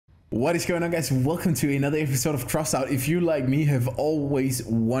What is going on, guys? Welcome to another episode of Crossout. If you, like me, have always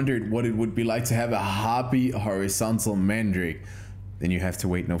wondered what it would be like to have a Harpy Horizontal Mandrake, then you have to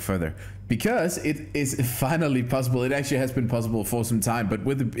wait no further, because it is finally possible. It actually has been possible for some time, but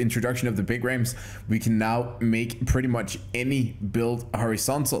with the introduction of the big rams, we can now make pretty much any build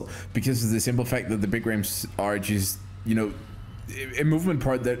horizontal, because of the simple fact that the big rams are just, you know, a movement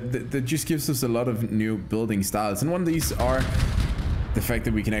part that just gives us a lot of new building styles. And one of these are the fact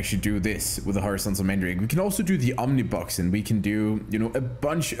that we can actually do this with the Horizontal Mandrake. We can also do the Omnibox, and we can do, you know, a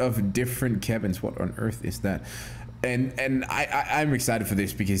bunch of different cabins. What on earth is that? And I'm excited for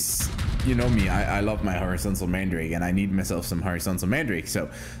this because, you know me, I love my Horizontal Mandrake, and I need myself some Horizontal Mandrake. So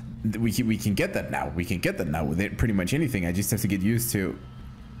we can get that now. We can get that now with it, pretty much anything. I just have to get used to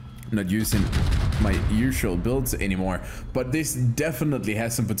not using my usual builds anymore, but this definitely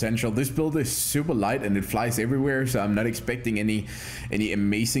has some potential. This build is super light and it flies everywhere, so I'm not expecting any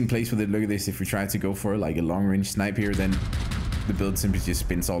amazing plays with it. Look at this. If we try to go for like a long range snipe here, then the build simply just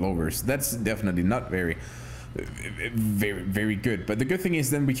spins all over. So that's definitely not very good. But the good thing is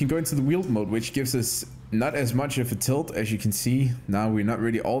then we can go into the wheeled mode, which gives us not as much of a tilt. As you can see, now we're not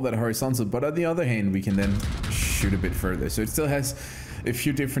really all that horizontal, but on the other hand, we can then shoot a bit further. So it still has a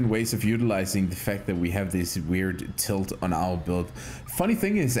few different ways of utilizing the fact that we have this weird tilt on our build. Funny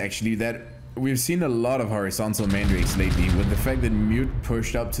thing is actually that we've seen a lot of Horizontal Mandrakes lately, with the fact that Mute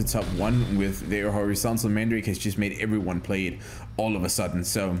pushed up to top 1 with their Horizontal Mandrake has just made everyone play it all of a sudden.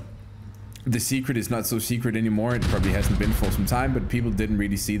 So the secret is not so secret anymore. It probably hasn't been for some time, but people didn't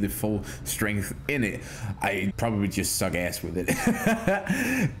really see the full strength in it. I probably just suck ass with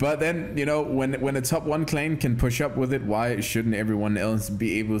it. But then, you know, when a top 1 clan can push up with it, why shouldn't everyone else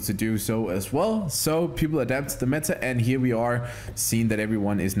be able to do so as well? So people adapt to the meta, and here we are seeing that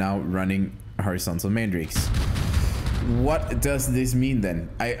everyone is now running Horizontal Mandrakes. What does this mean then?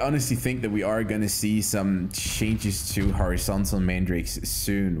 I honestly think that we are going to see some changes to Horizontal Mandrakes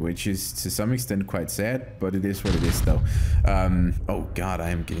soon, which is to some extent quite sad, but it is what it is though. Oh god, I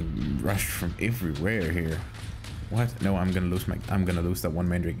am getting rushed from everywhere here. What? No, I'm gonna lose that one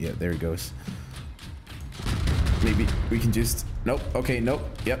Mandrake. Yeah, there it goes. Maybe we can just, nope. Okay, nope.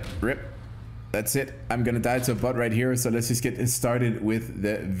 Yep, rip. That's it. I'm gonna die to a bot right here, so let's just get started with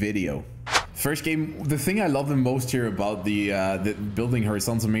the video. First game, the thing I love the most here about the building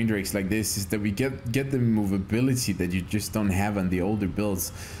Horizontal Mandrakes like this is that we get the movability that you just don't have on the older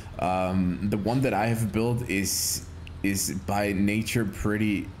builds. The one that I have built is by nature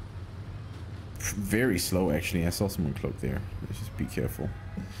very slow. Actually, I saw someone cloak there. Let's just be careful.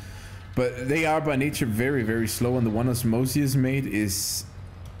 But they are by nature very slow, and the one Osmosis made is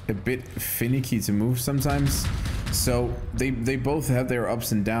a bit finicky to move sometimes. So they both have their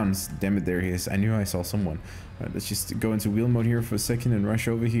ups and downs. Damn it, there he is. I knew I saw someone. All right, let's just go into wheel mode here for a second and rush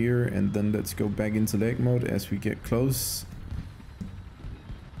over here, and then let's go back into leg mode as we get close.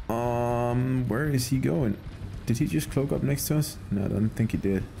 Where is he going? Did he just cloak up next to us? No, I don't think he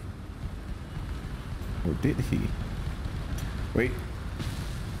did. Or did he? Wait.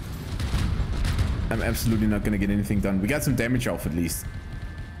 I'm absolutely not gonna get anything done. We got some damage off at least.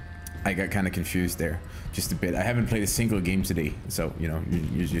 I got kind of confused there, just a bit. I haven't played a single game today, so, you know,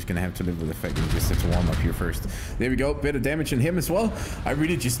 you're just gonna have to live with the fact that you just have to warm up here first. There we go, bit of damage on him as well. I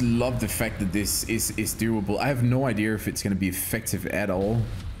really just love the fact that this is doable. I have no idea if it's gonna be effective at all,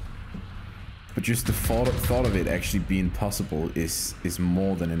 but just the thought of it actually being possible is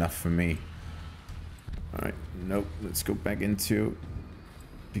more than enough for me. All right, nope, let's go back into,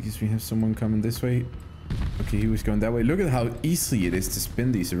 because we have someone coming this way. Okay, he was going that way. Look at how easily it is to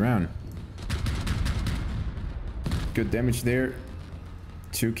spin these around. Good damage there.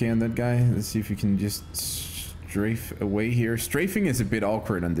 2k on that guy. Let's see if we can just strafe away here. Strafing is a bit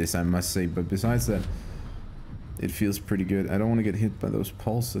awkward on this, I must say, but besides that, it feels pretty good. I don't want to get hit by those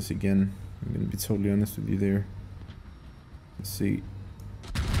pulses again. I'm gonna be totally honest with you there. Let's see.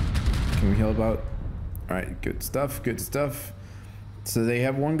 Can we help out? Alright, good stuff, good stuff. So they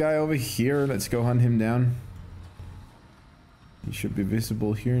have one guy over here. Let's go hunt him down. He should be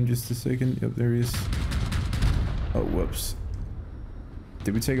visible here in just a second. Yep, there he is. Oh, whoops.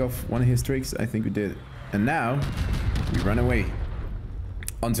 Did we take off one of his streaks? I think we did. And now we run away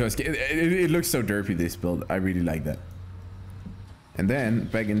onto us. It looks so derpy, this build. I really like that. And then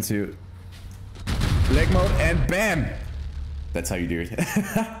back into leg mode, and bam! That's how you do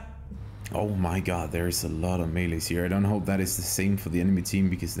it. Oh my god, there's a lot of melees here. I don't hope that is the same for the enemy team,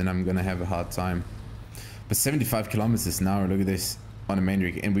 because then I'm gonna have a hard time. But 75 kilometers an hour, look at this on a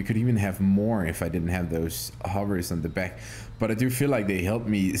Mandrake. And we could even have more if I didn't have those hovers on the back. But I do feel like they help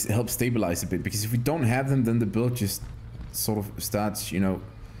stabilize a bit, because if we don't have them, then the build just sort of starts, you know,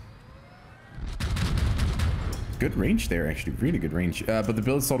 good range there, actually. Really good range. But the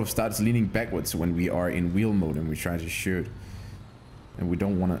build sort of starts leaning backwards when we are in wheel mode and we try to shoot. And we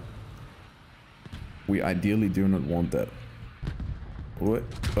don't want to... We ideally do not want that. What?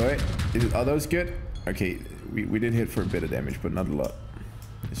 Alright. Are those good? Okay, we did hit for a bit of damage, but not a lot.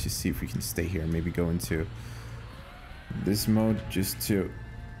 Let's just see if we can stay here and maybe go into this mode just to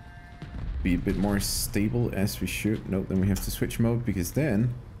be a bit more stable as we shoot. Nope, then we have to switch mode because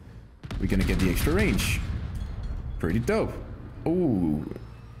then we're gonna get the extra range. Pretty dope. Ooh,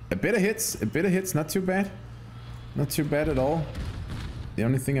 a bit of hits, not too bad. Not too bad at all. The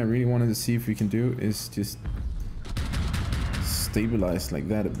only thing I really wanted to see if we can do is just stabilize like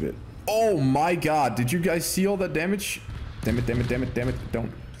that a bit. Oh my god, did you guys see all that damage? Damn it, damn it, damn it, damn it.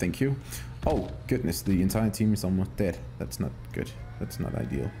 Don't. Thank you. Oh, goodness, the entire team is almost dead. That's not good. That's not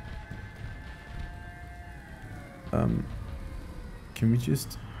ideal. Can we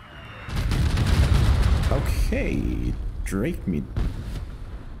just... Okay, Drake meat.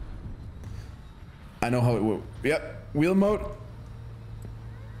 I know how it will. Yep, wheel mode.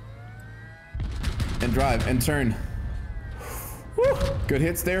 And drive and turn. Woo. Good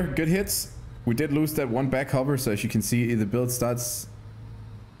hits there, good hits. We did lose that one back hover, so as you can see, the build starts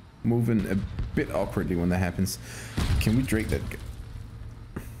moving a bit awkwardly when that happens. Can we Drake that?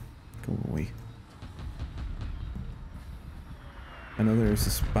 Go away. I know there's a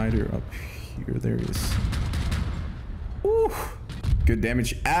spider up here. There is. Woo. Good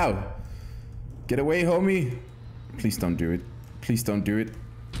damage. Ow. Get away, homie. Please don't do it. Please don't do it.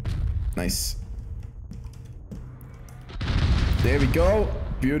 Nice. There we go.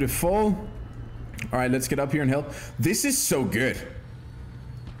 Beautiful. All right, let's get up here and help. This is so good.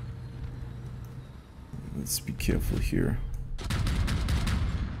 Let's be careful here.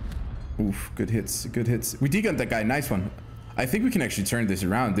 Oof, good hits, good hits. We degunned that guy, nice one. I think we can actually turn this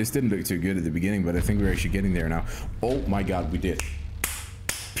around. This didn't look too good at the beginning, but I think we're actually getting there now. Oh my god, we did.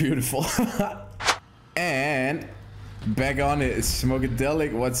 Beautiful. And back on it,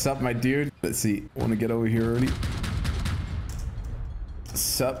 Smokedelic. What's up, my dude? Let's see, want to get over here early.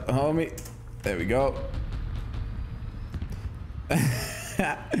 Sup, homie? There we go.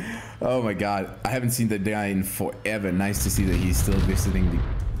 Oh my god, I haven't seen that guy in forever. Nice to see that he's still visiting the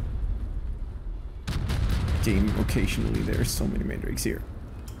game occasionally. There are so many mandrakes here.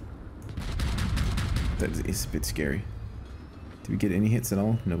 That is a bit scary. Did we get any hits at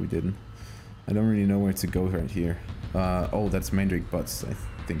all? No, we didn't. I don't really know where to go right here. Oh, that's mandrake butts. I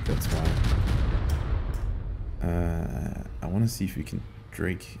think that's why. I want to see if we can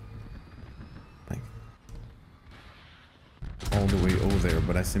Drake like all the way over there,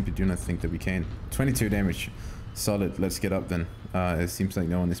 but I simply do not think that we can. 22 damage. Solid. Let's get up then. It seems like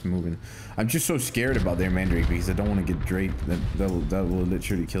no one is moving. I'm just so scared about their mandrake because I don't want to get Drake. That will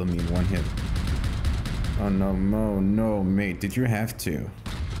literally kill me in one hit. Oh no, no, mate. Did you have to?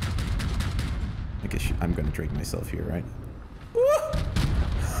 I guess I'm gonna Drake myself here, right?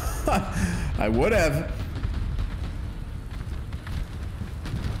 I would have.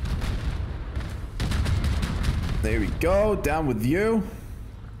 There we go. Down with you.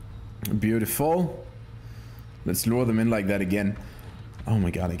 Beautiful. Let's lure them in like that again. Oh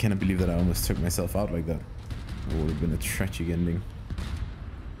my god, I cannot believe that I almost took myself out like that. It would have been a tragic ending.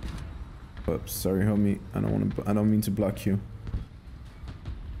 Oops, sorry, homie. I don't mean to block you.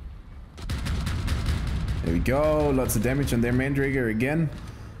 There we go. Lots of damage on their Mandraker again.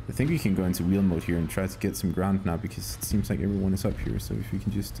 I think we can go into wheel mode here and try to get some ground now because it seems like everyone is up here. So if we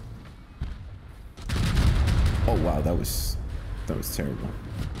can just... Oh wow, that was terrible.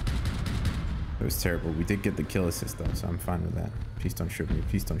 That was terrible. We did get the kill assist though, so I'm fine with that. Please don't shoot me.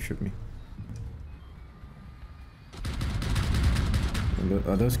 Please don't shoot me.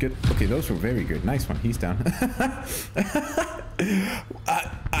 Are those good? Okay, those were very good. Nice one. He's down.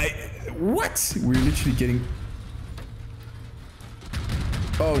 What? We're literally getting...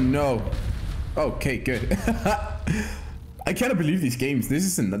 Oh no. Okay, good. I cannot believe these games.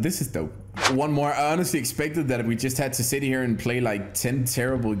 This is dope. One more. I honestly expected that we just had to sit here and play like 10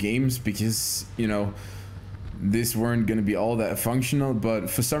 terrible games because, you know, this weren't going to be all that functional. But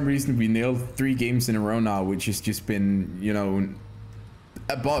for some reason, we nailed 3 games in a row now, which has just been, you know,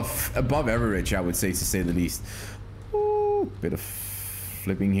 above average, I would say, to say the least. Ooh, bit of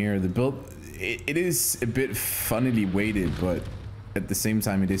flipping here. The build, it is a bit funnily weighted, but at the same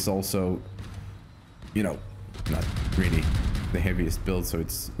time, it is also, you know, not really the heaviest build, so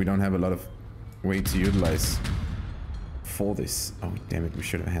we don't have a lot of weight to utilize for this. Oh damn it, we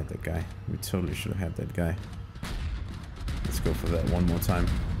should have had that guy. We totally should have had that guy. Let's go for that one more time.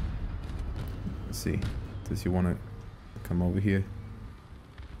 Let's see, does he want to come over here?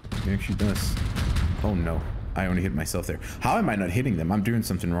 He actually does. Oh no, I only hit myself there. How am I not hitting them? I'm doing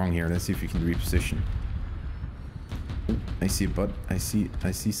something wrong here. Let's see if we can reposition. Ooh, I see a butt. I see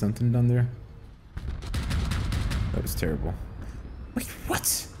something down there. That was terrible. Wait,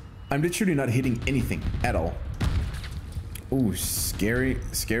 what? I'm literally not hitting anything at all. Oh, scary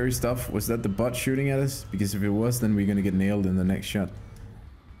stuff. Was that the bot shooting at us? Because if it was, then we're gonna get nailed in the next shot.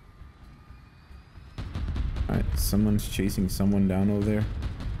 Alright, someone's chasing someone down over there.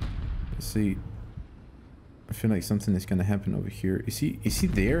 Let's see. I feel like something is gonna happen over here. Is he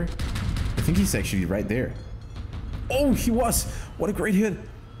there? I think he's actually right there. Oh, he was! What a great hit!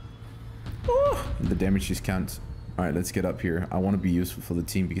 Oh, and the damage just counts. Alright, let's get up here. I want to be useful for the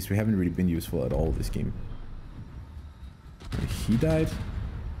team because we haven't really been useful at all this game. He died.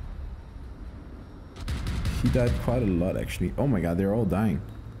 He died quite a lot, actually. Oh my god, they're all dying.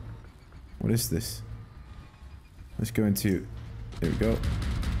 What is this? Let's go into... There we go.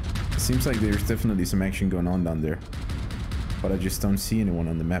 It seems like there's definitely some action going on down there. But I just don't see anyone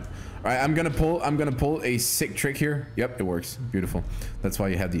on the map. Alright, I'm gonna pull a sick trick here. Yep, it works. Beautiful. That's why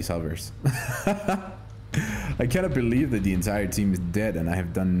you have these hovers. I cannot believe that the entire team is dead and I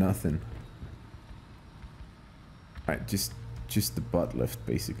have done nothing. Alright, just the bot left,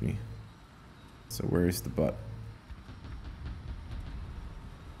 basically. So where is the bot?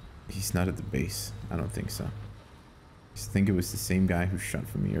 He's not at the base. I don't think so. I think it was the same guy who shot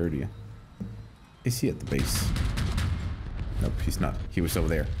for me earlier. Is he at the base? Nope, he's not. He was over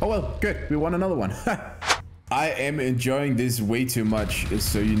there. Oh well, good. We won another one. I am enjoying this way too much.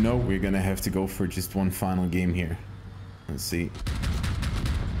 So you know we're gonna have to go for just one final game here. Let's see.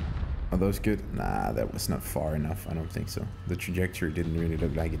 Are those good? Nah, that was not far enough. I don't think so. The trajectory didn't really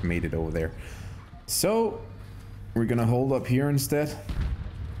look like it made it over there. So we're gonna hold up here instead.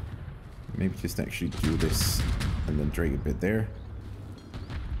 Maybe just actually do this and then drag a bit there.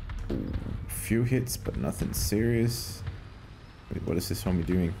 Ooh, few hits, but nothing serious. Wait, what is this homie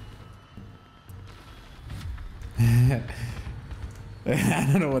doing? I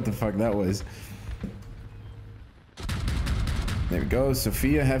don't know what the fuck that was. There we go.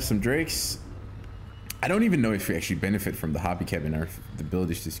 Sophia have some drakes. I don't even know if we actually benefit from the Harpy cabin or if the build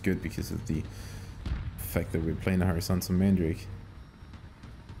is just good because of the fact that we're playing the Horizontal Mandrake.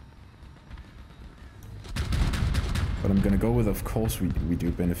 But I'm gonna go with, of course, we do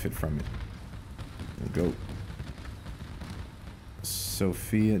benefit from it. There we go.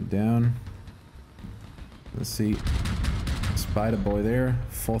 Sophia down. Let's see. Spider boy there.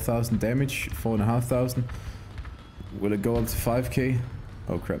 4,000 damage. 4,500. Will it go up to 5k?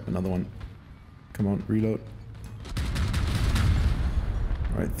 Oh crap, another one. Come on, reload.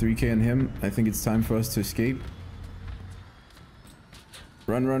 Alright, 3k on him. I think it's time for us to escape.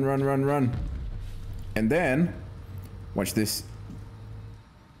 Run, run, run, run, run. And then... Watch this.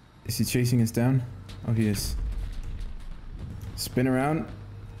 Is he chasing us down? Oh, he is. Spin around.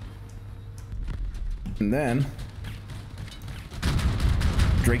 And then...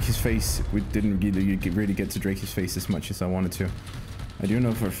 Drake his face. We didn't really get to Drake his face as much as I wanted to. I do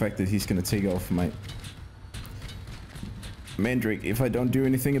know for a fact that he's gonna take off my Mandrake if I don't do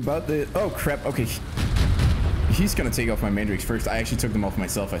anything about the... Oh crap, okay. He's gonna take off my Mandrakes first. I actually took them off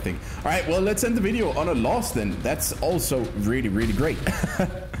myself, I think. Alright, well, let's end the video on a loss then. That's also really, really great.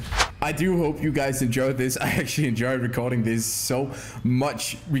 I do hope you guys enjoyed this. I actually enjoyed recording this so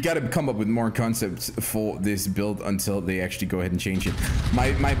much. We got to come up with more concepts for this build until they actually go ahead and change it.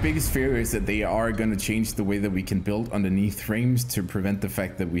 My biggest fear is that they are going to change the way that we can build underneath frames to prevent the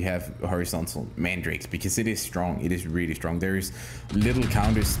fact that we have horizontal mandrakes, because it is strong. It is really strong. There is little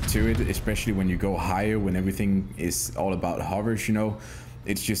counters to it, especially when you go higher, when everything is all about hovers, you know.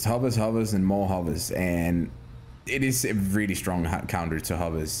 It's just hovers, hovers, and more hovers, and it is a really strong counter to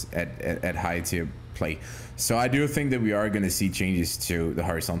hovers at high tier play. So I do think that we are going to see changes to the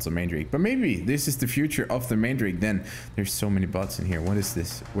horizontal Mandrake, but maybe this is the future of the Mandrake then. There's so many bots in here. What is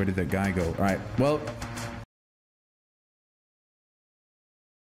this? Where did that guy go? All right, well,